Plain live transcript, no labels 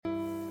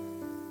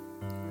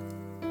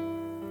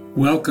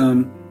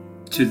Welcome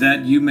to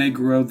That You May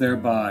Grow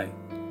Thereby,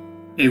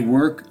 a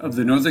work of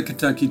the Northern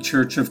Kentucky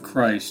Church of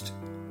Christ.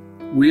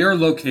 We are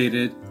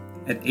located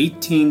at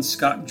 18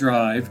 Scott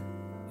Drive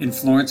in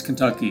Florence,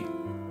 Kentucky.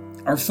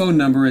 Our phone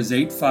number is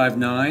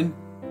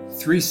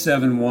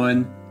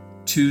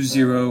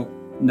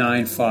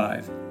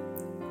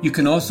 859-371-2095. You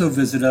can also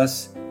visit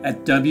us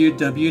at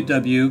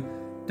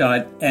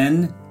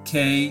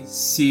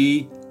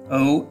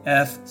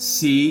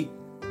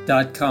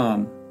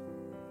www.nkcofc.com.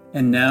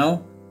 And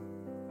now,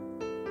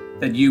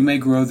 that you may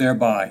grow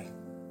thereby.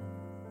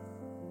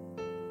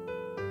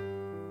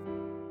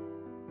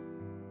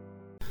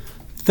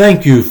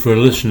 Thank you for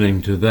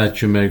listening to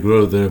That You May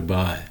Grow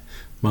Thereby.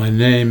 My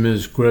name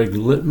is Greg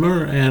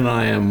Littmer, and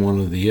I am one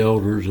of the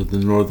elders of the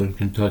Northern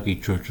Kentucky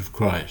Church of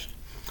Christ.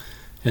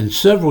 And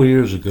several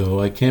years ago,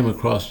 I came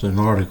across an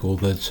article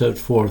that set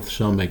forth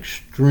some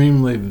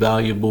extremely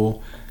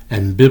valuable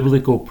and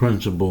biblical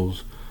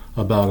principles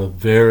about a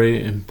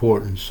very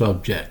important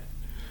subject.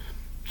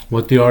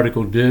 What the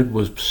article did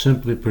was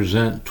simply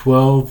present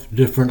 12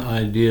 different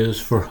ideas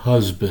for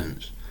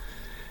husbands,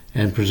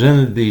 and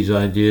presented these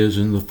ideas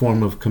in the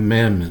form of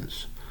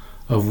commandments,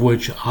 of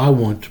which I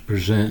want to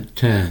present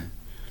 10.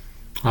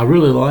 I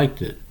really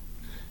liked it,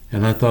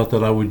 and I thought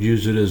that I would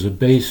use it as a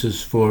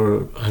basis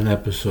for an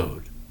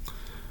episode.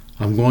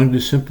 I'm going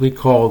to simply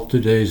call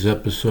today's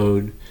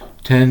episode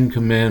 10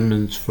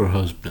 Commandments for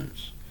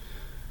Husbands.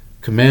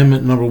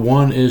 Commandment number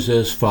 1 is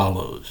as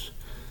follows.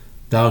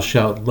 Thou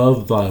shalt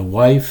love thy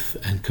wife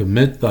and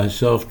commit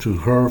thyself to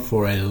her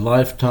for a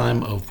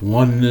lifetime of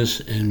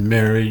oneness in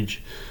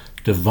marriage,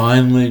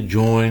 divinely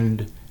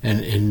joined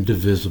and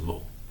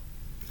indivisible.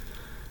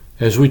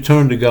 As we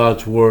turn to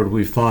God's Word,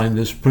 we find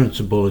this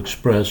principle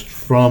expressed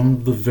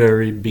from the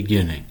very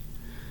beginning.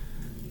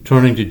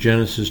 Turning to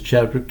Genesis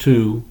chapter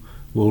 2,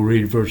 we'll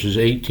read verses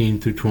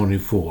 18 through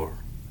 24.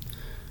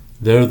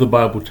 There the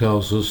Bible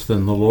tells us,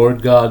 Then the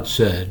Lord God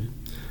said,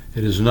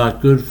 It is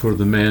not good for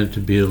the man to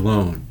be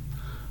alone.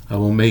 I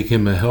will make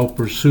him a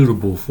helper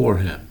suitable for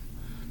him.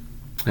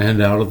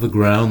 And out of the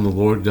ground the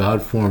Lord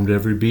God formed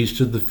every beast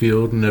of the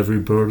field and every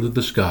bird of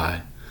the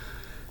sky,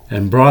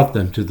 and brought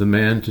them to the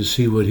man to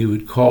see what he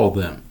would call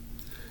them.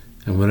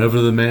 And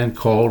whenever the man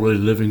called a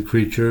living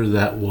creature,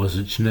 that was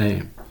its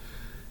name.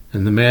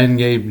 And the man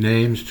gave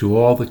names to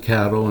all the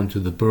cattle and to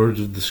the birds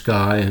of the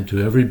sky and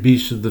to every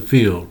beast of the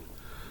field.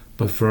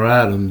 But for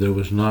Adam there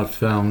was not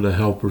found a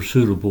helper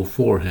suitable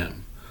for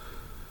him.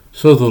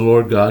 So the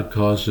Lord God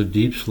caused a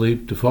deep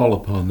sleep to fall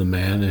upon the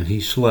man, and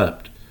he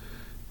slept.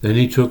 Then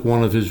he took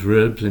one of his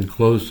ribs and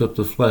closed up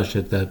the flesh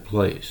at that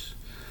place.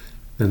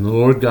 Then the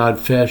Lord God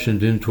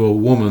fashioned into a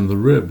woman the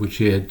rib which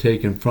he had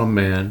taken from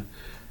man,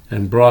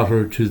 and brought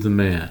her to the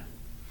man.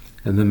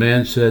 And the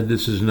man said,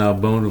 This is now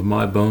bone of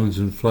my bones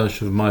and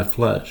flesh of my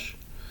flesh.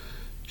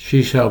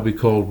 She shall be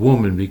called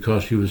woman,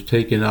 because she was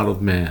taken out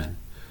of man.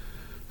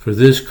 For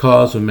this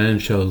cause a man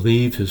shall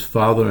leave his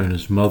father and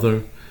his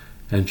mother,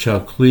 and shall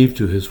cleave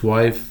to his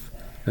wife,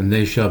 and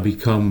they shall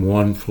become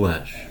one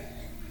flesh.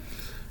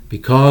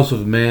 Because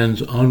of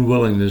man's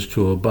unwillingness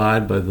to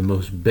abide by the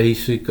most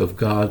basic of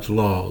God's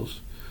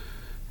laws,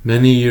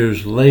 many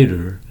years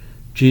later,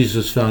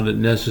 Jesus found it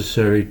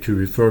necessary to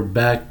refer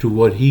back to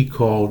what he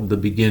called the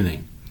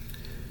beginning.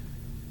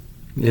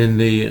 In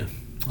the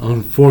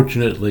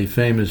unfortunately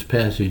famous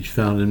passage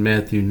found in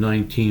Matthew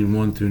 19,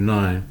 1 through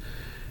 9,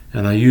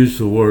 and I use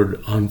the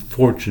word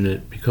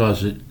unfortunate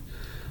because it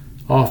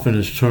often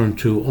is turned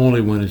to only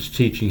when its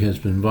teaching has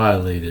been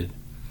violated.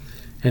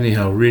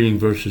 Anyhow, reading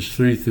verses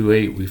 3 through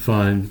 8, we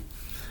find,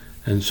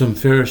 And some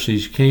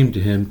Pharisees came to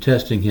him,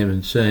 testing him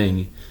and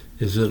saying,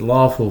 Is it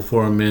lawful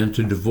for a man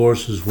to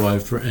divorce his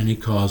wife for any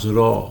cause at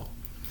all?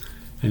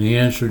 And he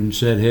answered and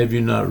said, Have you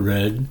not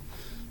read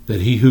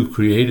that he who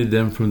created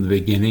them from the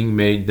beginning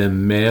made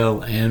them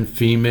male and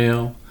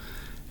female,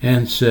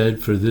 and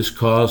said, For this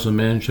cause a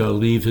man shall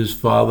leave his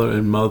father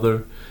and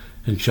mother,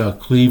 and shall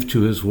cleave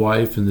to his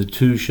wife, and the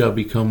two shall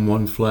become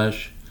one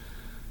flesh.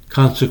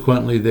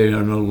 Consequently, they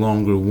are no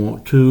longer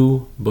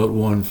two, but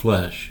one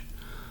flesh.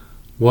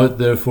 What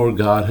therefore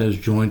God has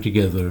joined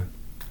together,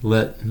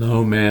 let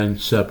no man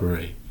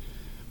separate.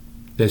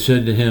 They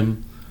said to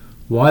him,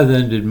 Why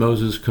then did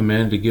Moses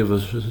command to give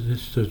us a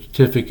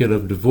certificate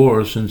of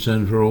divorce and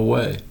send her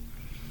away?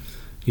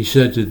 He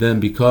said to them,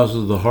 Because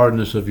of the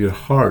hardness of your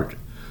heart,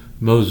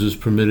 Moses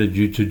permitted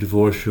you to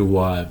divorce your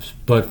wives.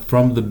 But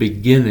from the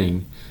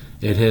beginning,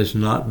 it has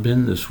not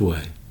been this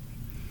way.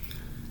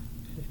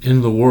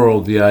 In the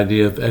world, the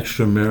idea of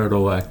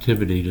extramarital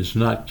activity does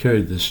not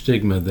carry the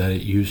stigma that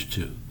it used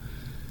to.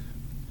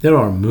 There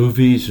are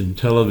movies and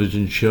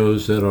television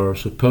shows that are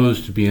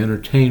supposed to be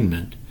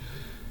entertainment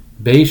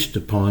based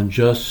upon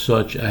just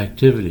such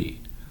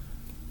activity.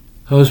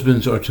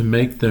 Husbands are to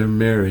make their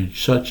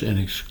marriage such an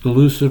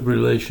exclusive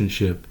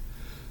relationship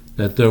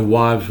that their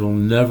wives will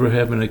never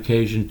have an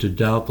occasion to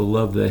doubt the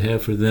love they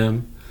have for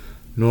them,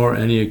 nor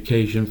any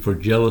occasion for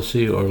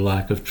jealousy or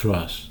lack of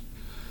trust.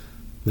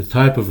 The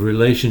type of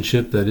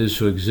relationship that is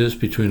to exist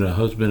between a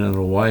husband and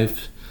a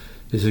wife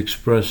is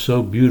expressed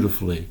so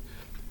beautifully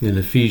In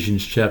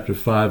Ephesians chapter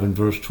 5 and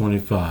verse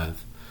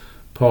 25,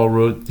 Paul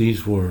wrote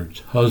these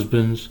words,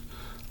 "Husbands,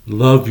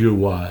 love your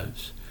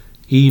wives,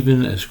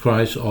 even as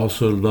Christ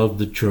also loved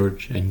the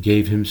church and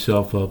gave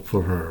himself up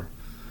for her."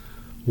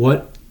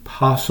 What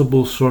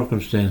possible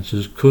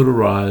circumstances could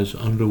arise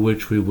under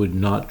which we would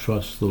not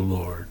trust the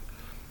Lord?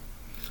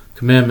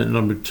 Commandment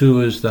number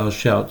 2 is, "Thou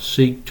shalt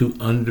seek to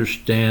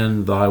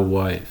understand thy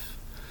wife."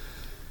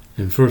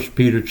 In 1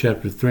 Peter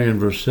chapter 3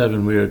 and verse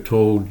 7, we are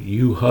told,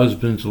 "You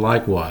husbands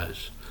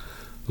likewise,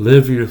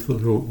 live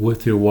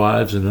with your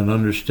wives in an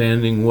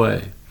understanding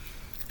way,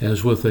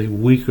 as with a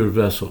weaker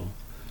vessel,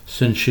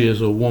 since she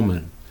is a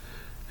woman,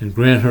 and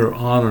grant her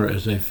honor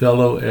as a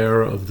fellow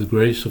heir of the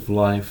grace of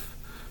life,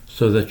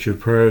 so that your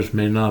prayers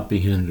may not be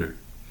hindered."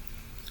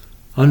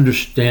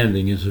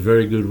 Understanding is a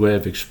very good way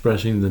of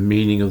expressing the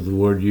meaning of the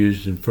word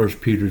used in 1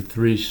 Peter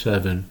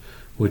 3:7,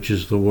 which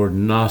is the word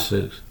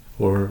gnosis,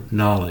 or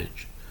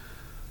knowledge.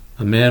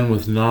 A man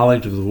with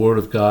knowledge of the Word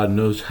of God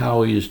knows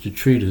how he is to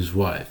treat his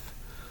wife,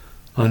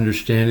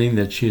 understanding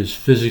that she is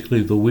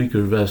physically the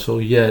weaker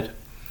vessel, yet,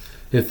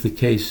 if the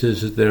case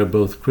is that they are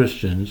both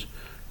Christians,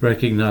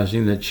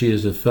 recognizing that she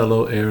is a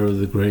fellow heir of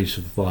the grace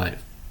of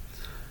life.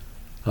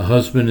 A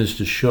husband is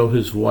to show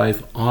his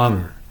wife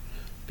honor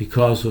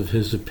because of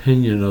his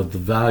opinion of the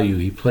value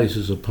he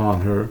places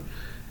upon her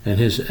and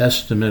his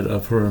estimate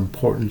of her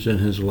importance in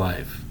his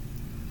life.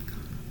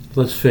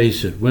 Let's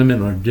face it,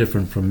 women are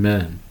different from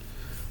men,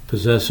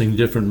 possessing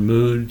different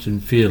moods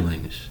and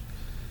feelings.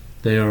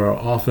 They are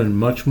often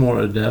much more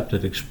adept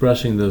at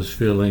expressing those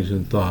feelings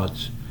and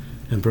thoughts,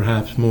 and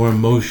perhaps more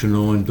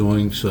emotional in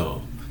doing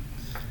so.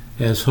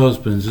 As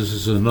husbands, this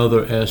is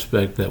another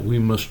aspect that we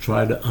must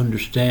try to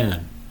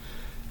understand,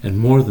 and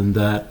more than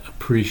that,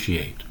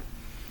 appreciate.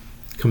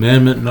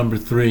 Commandment number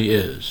 3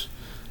 is,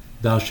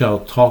 "Thou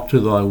shalt talk to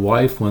thy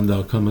wife when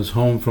thou comest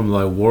home from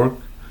thy work,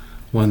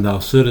 when thou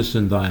sittest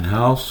in thine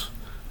house,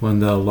 when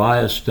thou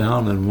liest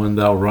down, and when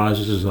thou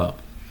risest up."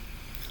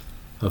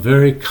 A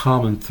very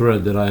common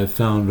thread that I have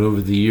found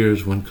over the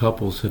years when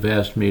couples have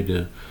asked me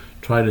to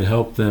try to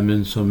help them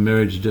in some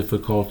marriage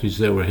difficulties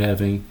they were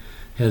having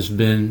has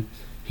been,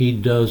 "He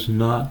does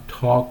not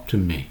talk to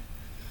me."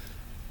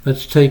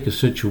 Let's take a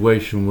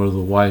situation where the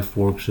wife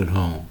works at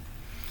home.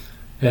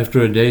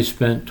 After a day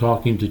spent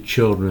talking to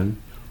children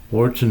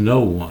or to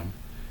no one,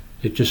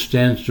 it just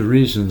stands to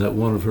reason that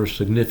one of her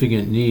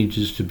significant needs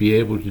is to be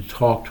able to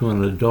talk to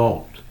an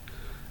adult,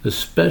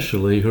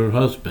 especially her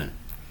husband.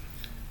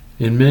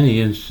 In many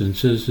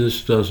instances,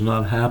 this does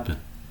not happen.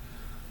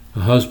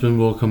 A husband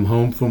will come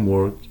home from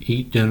work,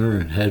 eat dinner,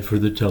 and head for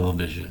the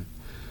television.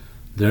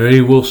 There he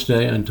will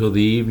stay until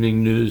the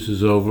evening news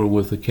is over,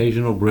 with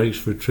occasional breaks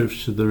for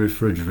trips to the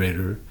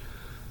refrigerator.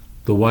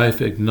 The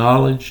wife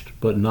acknowledged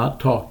but not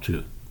talked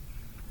to.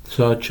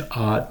 Such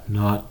ought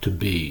not to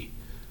be.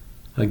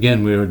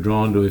 Again, we are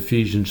drawn to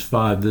Ephesians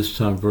 5, this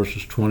time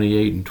verses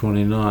 28 and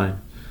 29.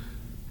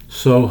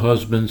 "So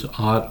husbands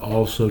ought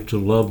also to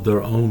love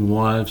their own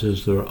wives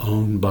as their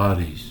own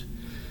bodies.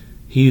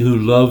 He who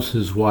loves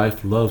his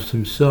wife loves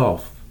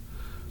himself.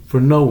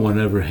 For no one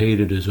ever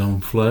hated his own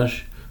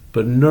flesh,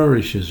 but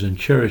nourishes and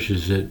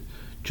cherishes it,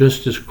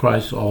 just as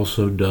Christ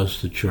also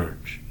does the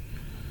church."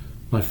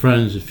 My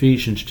friends,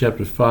 Ephesians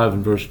chapter 5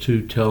 and verse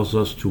 2 tells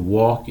us to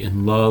walk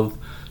in love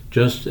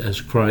just as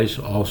Christ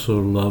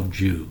also loved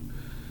you.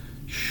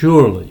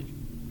 Surely,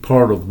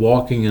 part of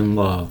walking in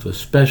love,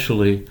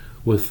 especially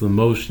with the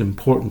most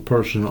important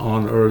person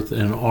on earth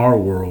in our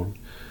world,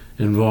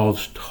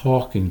 involves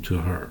talking to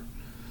her.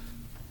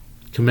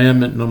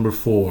 Commandment number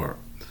 4.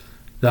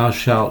 "Thou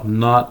shalt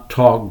not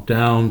talk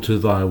down to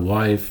thy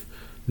wife,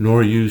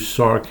 nor use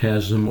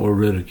sarcasm or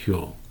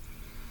ridicule."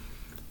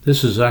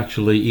 This is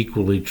actually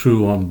equally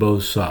true on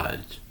both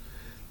sides.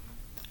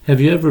 Have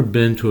you ever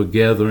been to a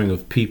gathering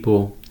of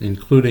people,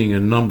 including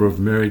a number of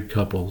married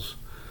couples,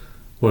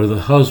 where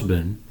the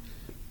husband,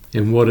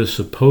 in what is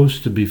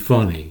supposed to be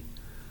funny,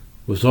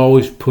 was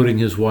always putting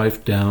his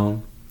wife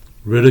down,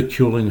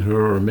 ridiculing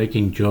her or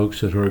making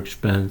jokes at her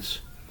expense?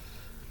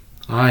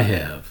 I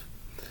have,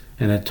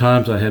 and at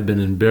times I have been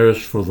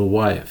embarrassed for the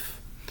wife,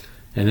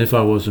 and if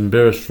I was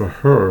embarrassed for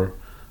her,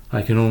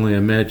 I can only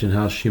imagine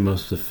how she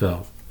must have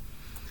felt.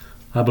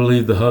 I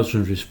believe the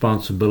husband's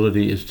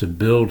responsibility is to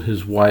build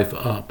his wife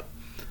up,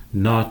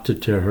 not to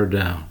tear her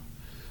down.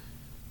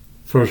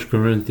 1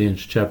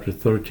 Corinthians chapter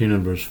 13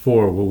 and verse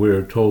 4, where we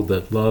are told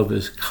that love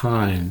is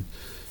kind,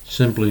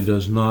 simply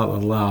does not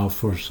allow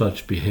for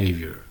such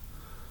behavior.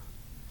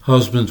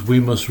 Husbands, we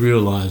must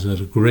realize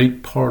that a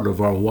great part of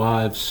our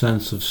wives'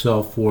 sense of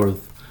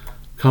self-worth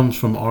comes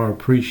from our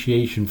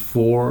appreciation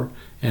for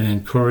and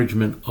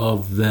encouragement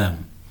of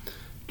them,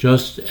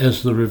 just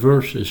as the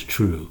reverse is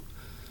true.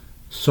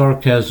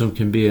 Sarcasm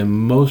can be a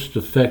most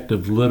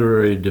effective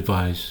literary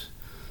device,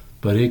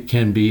 but it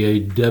can be a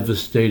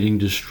devastating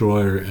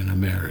destroyer in a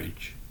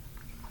marriage.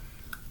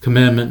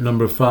 Commandment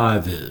number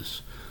 5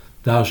 is,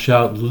 "Thou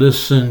shalt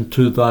listen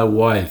to thy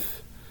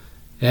wife,"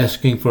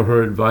 asking for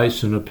her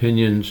advice and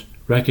opinions,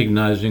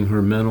 recognizing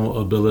her mental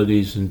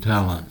abilities and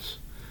talents.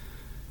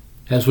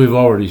 As we've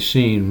already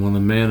seen, when a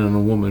man and a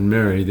woman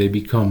marry, they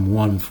become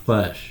one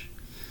flesh.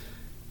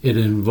 It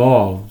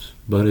involves,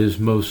 but is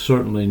most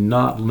certainly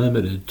not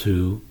limited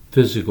to,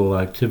 physical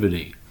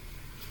activity.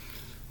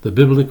 The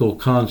biblical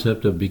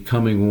concept of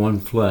becoming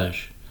one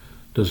flesh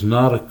does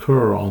not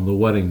occur on the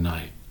wedding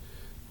night,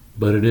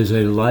 but it is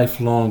a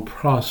lifelong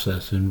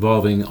process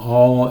involving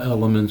all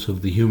elements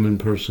of the human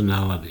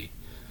personality.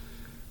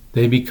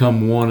 They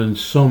become one in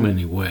so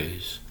many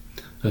ways,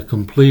 a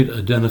complete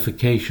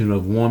identification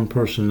of one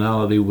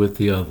personality with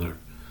the other.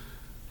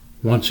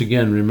 Once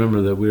again, remember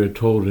that we are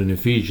told in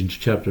Ephesians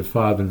chapter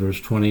 5 and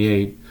verse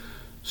 28,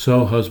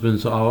 "So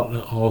husbands ought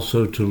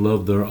also to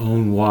love their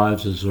own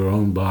wives as their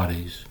own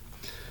bodies.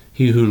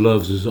 He who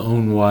loves his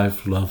own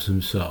wife loves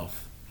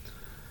himself."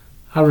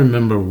 I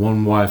remember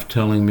one wife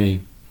telling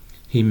me,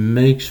 "He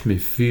makes me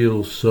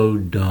feel so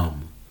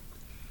dumb."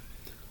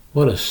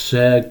 What a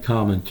sad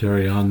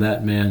commentary on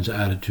that man's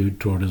attitude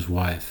toward his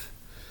wife.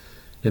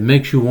 It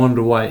makes you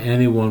wonder why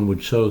anyone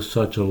would show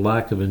such a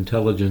lack of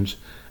intelligence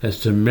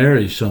as to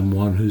marry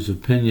someone whose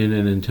opinion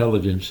and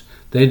intelligence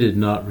they did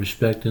not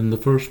respect in the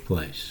first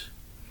place.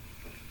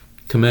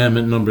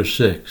 Commandment number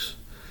 6,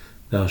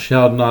 "Thou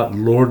shalt not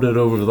lord it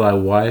over thy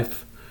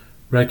wife,"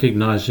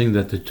 recognizing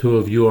that the two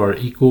of you are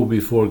equal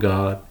before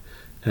God,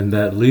 and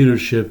that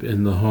leadership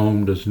in the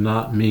home does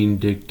not mean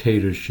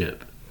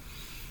dictatorship.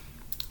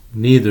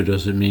 Neither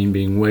does it mean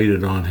being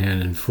waited on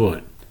hand and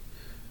foot.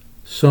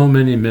 So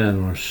many men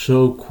are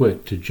so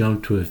quick to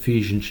jump to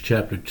Ephesians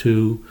chapter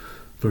 2,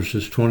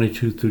 verses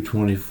 22 through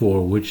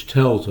 24, which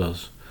tells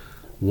us,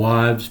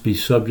 "Wives, be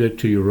subject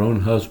to your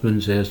own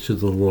husbands as to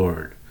the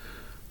Lord.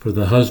 For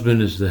the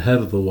husband is the head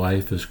of the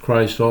wife, as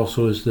Christ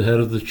also is the head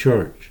of the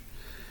church,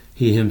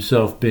 he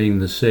himself being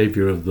the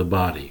Savior of the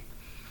body.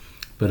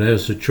 But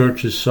as the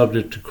church is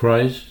subject to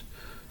Christ,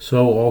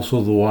 so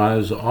also the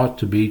wives ought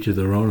to be to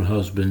their own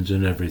husbands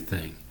in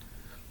everything."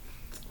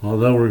 Well,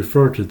 they'll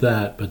refer to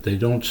that, but they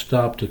don't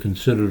stop to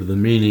consider the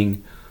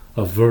meaning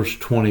of verse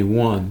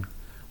 21,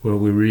 where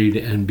we read,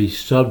 "And be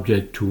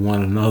subject to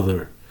one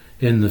another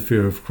in the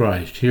fear of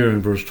Christ." Here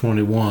in verse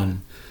 21,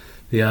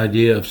 the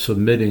idea of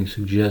submitting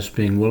suggests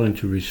being willing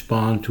to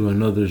respond to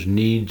another's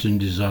needs and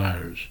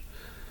desires.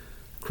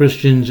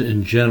 Christians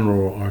in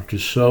general are to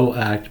so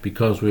act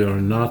because we are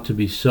not to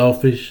be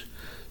selfish,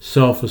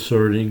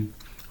 self-asserting,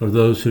 or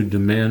those who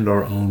demand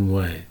our own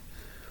way.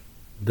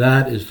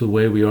 That is the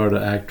way we are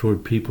to act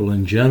toward people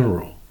in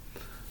general.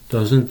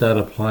 Doesn't that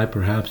apply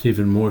perhaps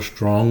even more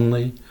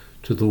strongly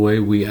to the way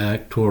we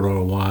act toward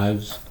our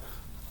wives?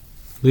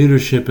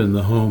 Leadership in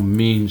the home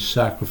means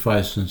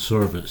sacrifice and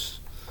service.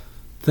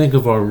 Think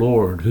of our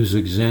Lord, whose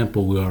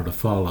example we are to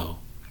follow.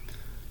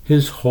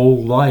 His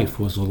whole life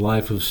was a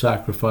life of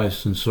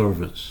sacrifice and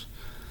service.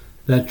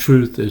 That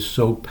truth is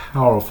so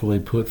powerfully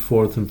put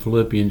forth in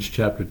Philippians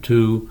chapter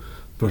 2,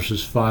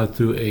 verses 5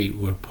 through 8,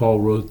 where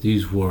Paul wrote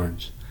these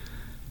words,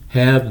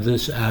 "Have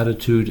this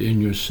attitude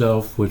in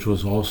yourself, which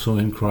was also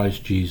in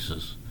Christ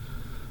Jesus,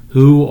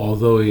 who,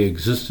 although he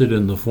existed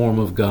in the form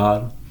of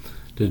God,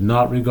 did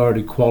not regard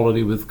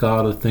equality with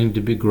God a thing to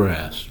be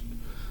grasped,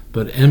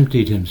 but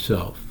emptied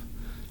himself,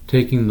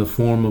 taking the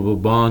form of a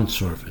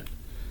bondservant,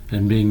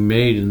 and being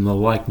made in the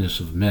likeness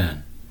of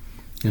men.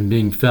 And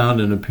being found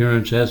in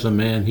appearance as a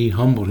man, he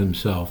humbled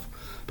himself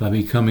by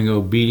becoming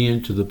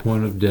obedient to the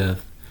point of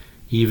death,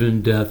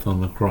 even death on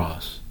the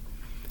cross."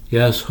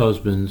 Yes,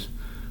 husbands,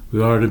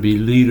 we are to be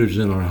leaders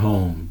in our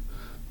home,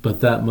 but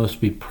that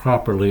must be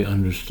properly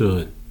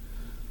understood.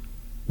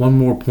 One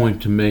more point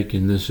to make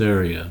in this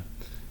area.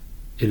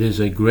 It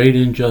is a great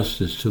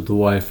injustice to the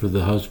wife for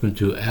the husband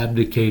to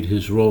abdicate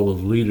his role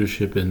of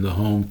leadership in the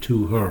home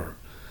to her.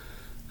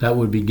 That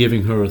would be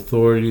giving her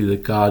authority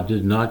that God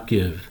did not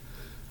give,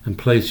 and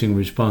placing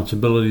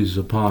responsibilities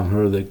upon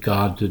her that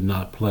God did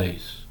not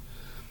place.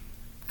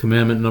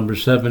 Commandment number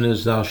 7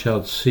 is, "Thou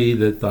shalt see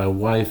that thy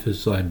wife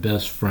is thy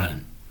best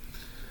friend."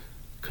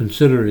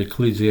 Consider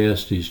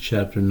Ecclesiastes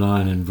chapter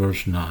 9 and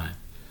verse 9.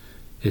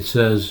 It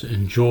says,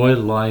 "Enjoy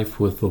life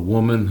with the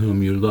woman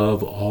whom you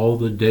love all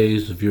the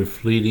days of your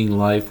fleeting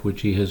life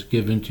which he has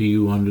given to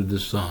you under the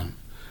sun.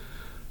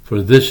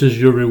 For this is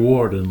your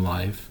reward in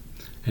life,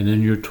 and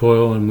in your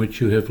toil in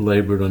which you have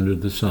labored under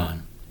the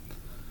sun."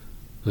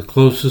 The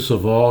closest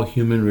of all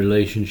human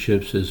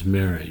relationships is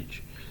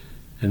marriage,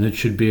 and it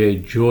should be a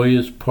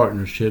joyous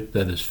partnership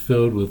that is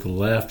filled with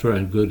laughter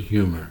and good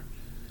humor.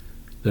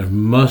 There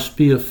must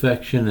be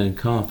affection and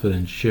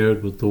confidence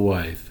shared with the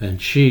wife, and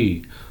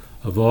she,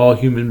 of all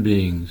human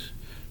beings,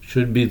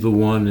 should be the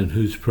one in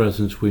whose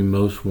presence we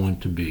most want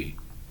to be.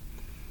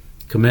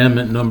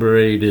 Commandment number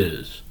 8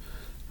 is,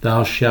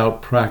 "Thou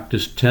shalt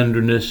practice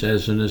tenderness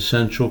as an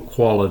essential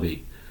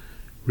quality,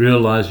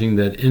 realizing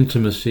that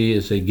intimacy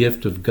is a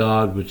gift of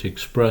God which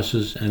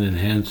expresses and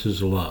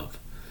enhances love."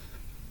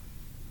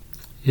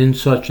 In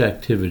such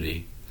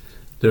activity,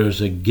 there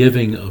is a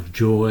giving of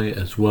joy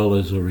as well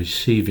as a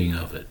receiving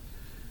of it.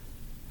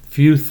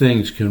 Few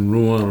things can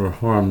ruin or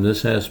harm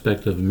this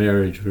aspect of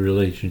marriage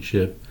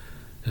relationship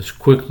as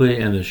quickly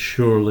and as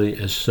surely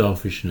as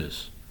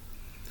selfishness.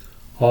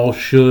 All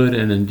should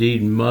and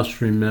indeed must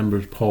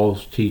remember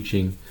Paul's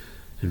teaching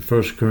in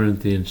 1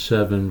 Corinthians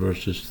 7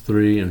 verses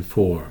 3 and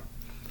 4.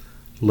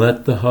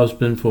 Let the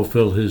husband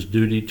fulfill his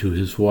duty to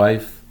his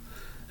wife,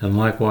 and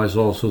likewise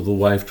also the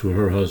wife to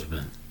her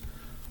husband.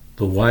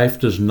 The wife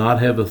does not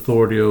have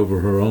authority over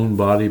her own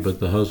body, but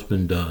the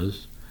husband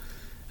does.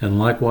 And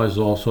likewise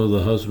also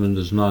the husband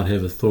does not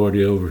have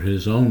authority over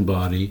his own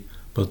body,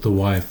 but the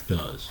wife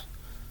does.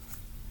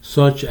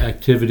 Such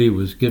activity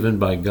was given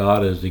by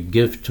God as a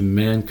gift to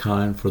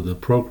mankind for the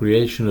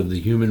procreation of the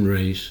human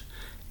race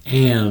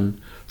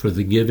and for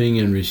the giving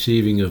and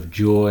receiving of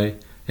joy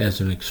as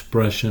an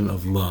expression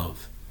of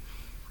love.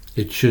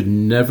 It should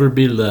never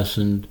be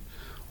lessened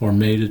or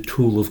made a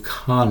tool of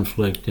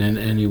conflict in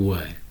any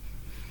way.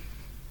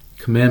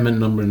 Commandment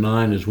number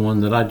 9 is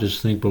one that I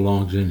just think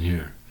belongs in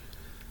here.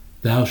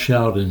 Thou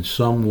shalt in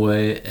some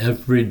way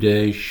every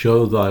day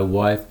show thy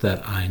wife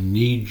that I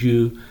need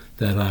you,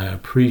 that I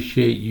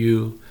appreciate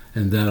you,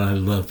 and that I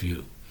love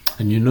you.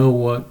 And you know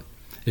what?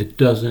 It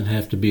doesn't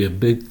have to be a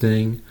big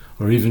thing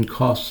or even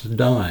cost a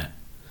dime.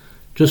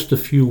 Just a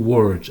few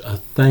words, a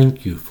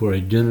thank you for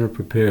a dinner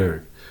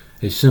prepared,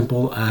 a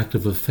simple act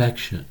of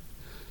affection.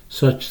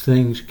 Such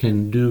things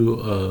can do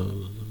a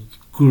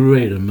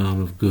great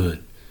amount of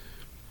good.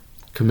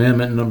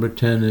 Commandment number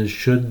 10 is,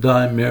 should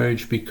thy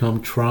marriage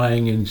become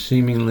trying and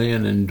seemingly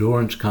an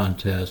endurance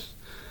contest,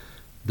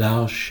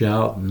 thou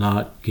shalt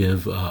not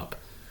give up.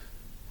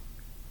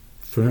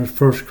 For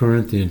 1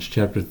 Corinthians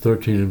chapter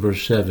 13 and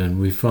verse 7,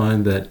 we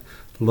find that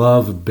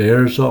love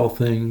bears all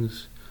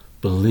things,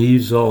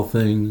 believes all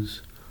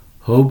things,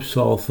 hopes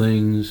all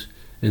things,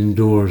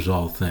 endures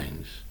all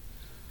things.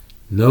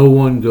 No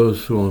one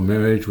goes through a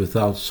marriage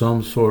without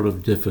some sort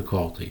of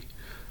difficulty,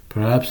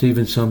 perhaps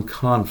even some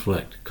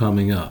conflict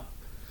coming up.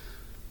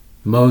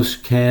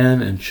 Most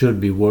can and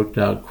should be worked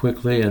out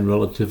quickly and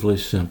relatively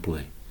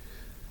simply.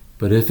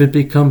 But if it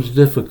becomes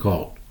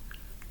difficult,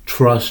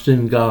 trust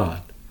in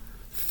God.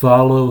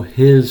 Follow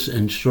His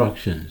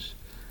instructions.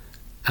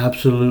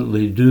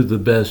 Absolutely do the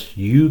best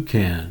you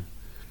can,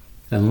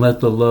 and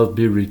let the love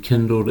be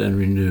rekindled and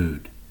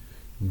renewed.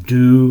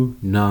 Do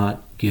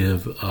not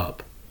give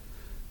up.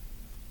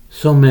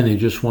 So many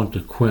just want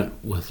to quit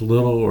with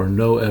little or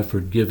no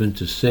effort given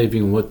to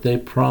saving what they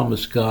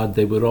promised God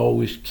they would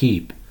always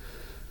keep.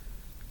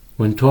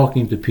 When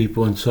talking to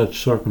people in such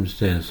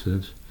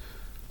circumstances,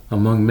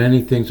 among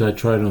many things I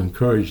try to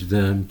encourage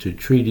them to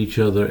treat each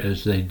other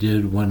as they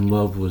did when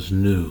love was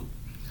new,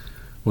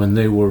 when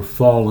they were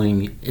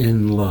falling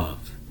in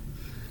love,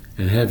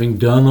 and having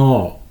done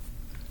all,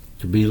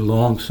 to be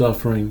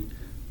long-suffering,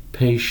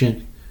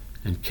 patient,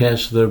 and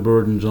cast their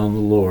burdens on the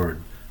Lord,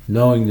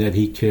 knowing that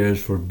He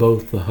cares for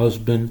both the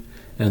husband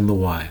and the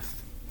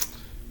wife.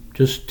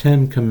 Just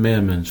 10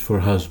 commandments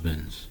for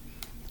husbands.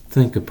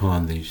 Think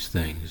upon these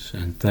things,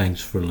 and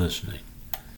thanks for listening.